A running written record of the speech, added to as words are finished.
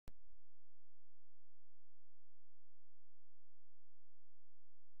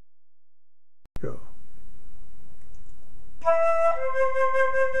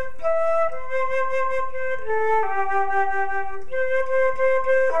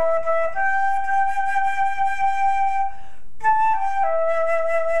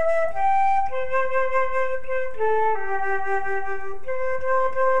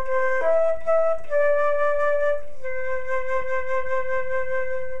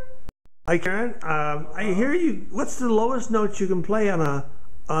Hi Karen, I hear you. What's the lowest note you can play on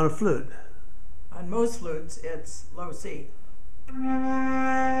a flute? On most flutes, it's low C.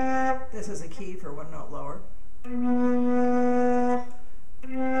 This is a key for one note lower. But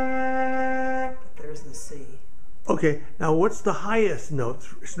there's the C. Okay, now what's the highest note?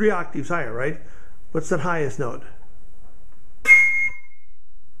 It's 3 octaves higher, right? What's the highest note?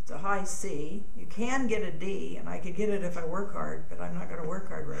 It's a high C. You can get a D, and I could get it if I work hard, but I'm not going to work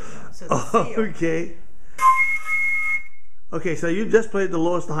hard right now. So the C. Okay. Okay, so you just played the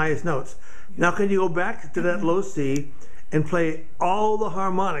lowest and highest notes. Now can you go back to that low C and play all the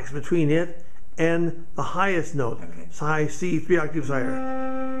harmonics between it and the highest note? Okay. It's high C, 3 octaves higher.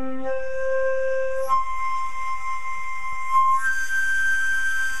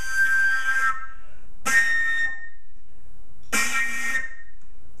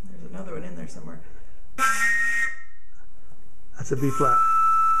 There's another one in there somewhere. That's a B flat.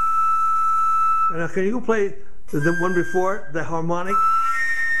 Now can you go play the one before it, the harmonic?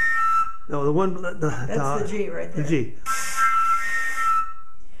 No, the one. That's the G right there. The G.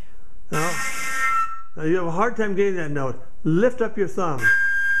 Now you have a hard time getting that note. Lift up your thumb.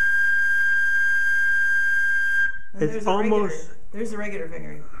 And It's almost. There's the regular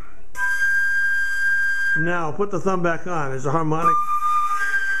fingering. Now put the thumb back on. It's a harmonic.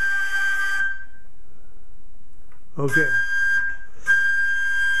 Okay.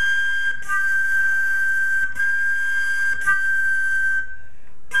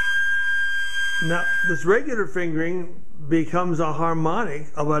 Now, this regular fingering becomes a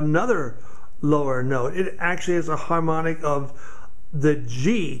harmonic of another lower note. It actually is a harmonic of the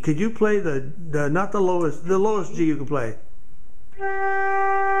G. Could you play not the lowest G you can play?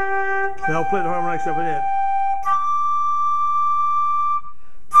 Now play the harmonics up in it.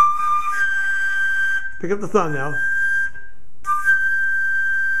 Pick up the thumb now.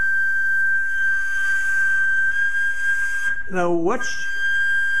 Now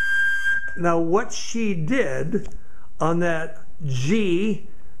what she did on that G,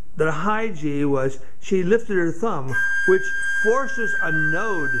 the high G, was she lifted her thumb, which forces a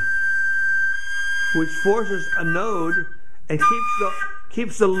node, and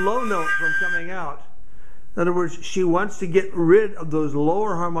keeps the low note from coming out. In other words, she wants to get rid of those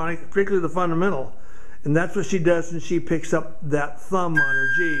lower harmonics, particularly the fundamental, and that's what she does when she picks up that thumb on her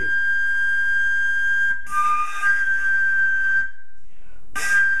G.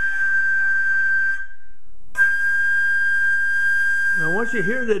 Now once you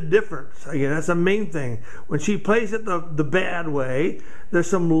hear the difference, again, that's the main thing. When she plays it the bad way, there's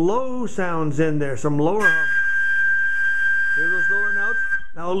some low sounds in there, some lower harmonics. Hear those lower notes?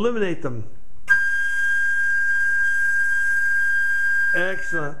 Now eliminate them.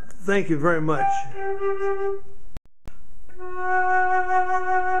 Excellent. Thank you very much.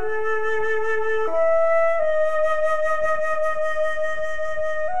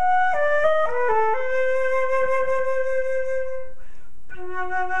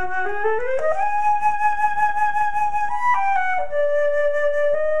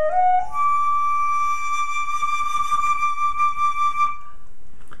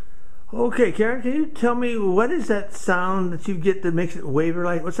 Okay, Karen, can you tell me what is that sound that you get that makes it waver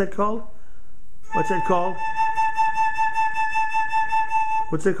like? What's that called? What's that called?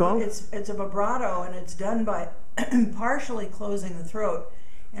 What's it called? It's a vibrato, and it's done by partially closing the throat.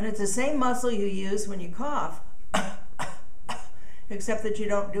 And it's the same muscle you use when you cough, except that you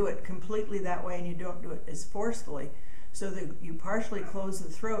don't do it completely that way, and you don't do it as forcefully. So that you partially close the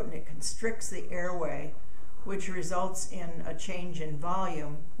throat, and it constricts the airway, which results in a change in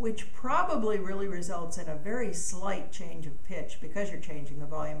volume, which probably really results in a very slight change of pitch because you're changing the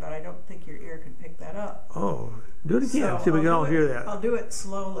volume, but I don't think your ear can pick that up. Oh, do it again. So see if we can all hear that. I'll do it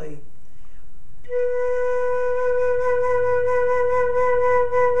slowly.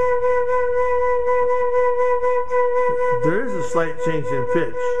 There is a slight change in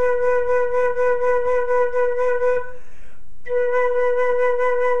pitch.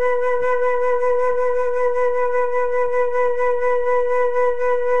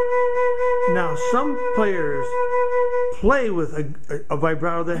 Now, some players play with a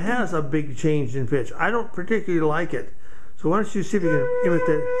vibrato that has a big change in pitch. I don't particularly like it. So why don't you see if you can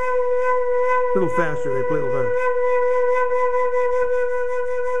imitate it a little faster. They play a little faster.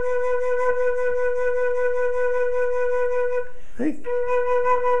 Hey.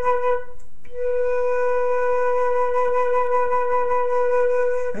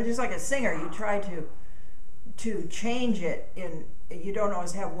 Just like a singer, you try to change it in. You don't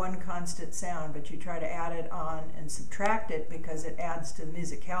always have one constant sound, but you try to add it on and subtract it because it adds to the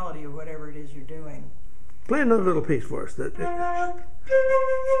musicality of whatever it is you're doing. Play another little piece for us.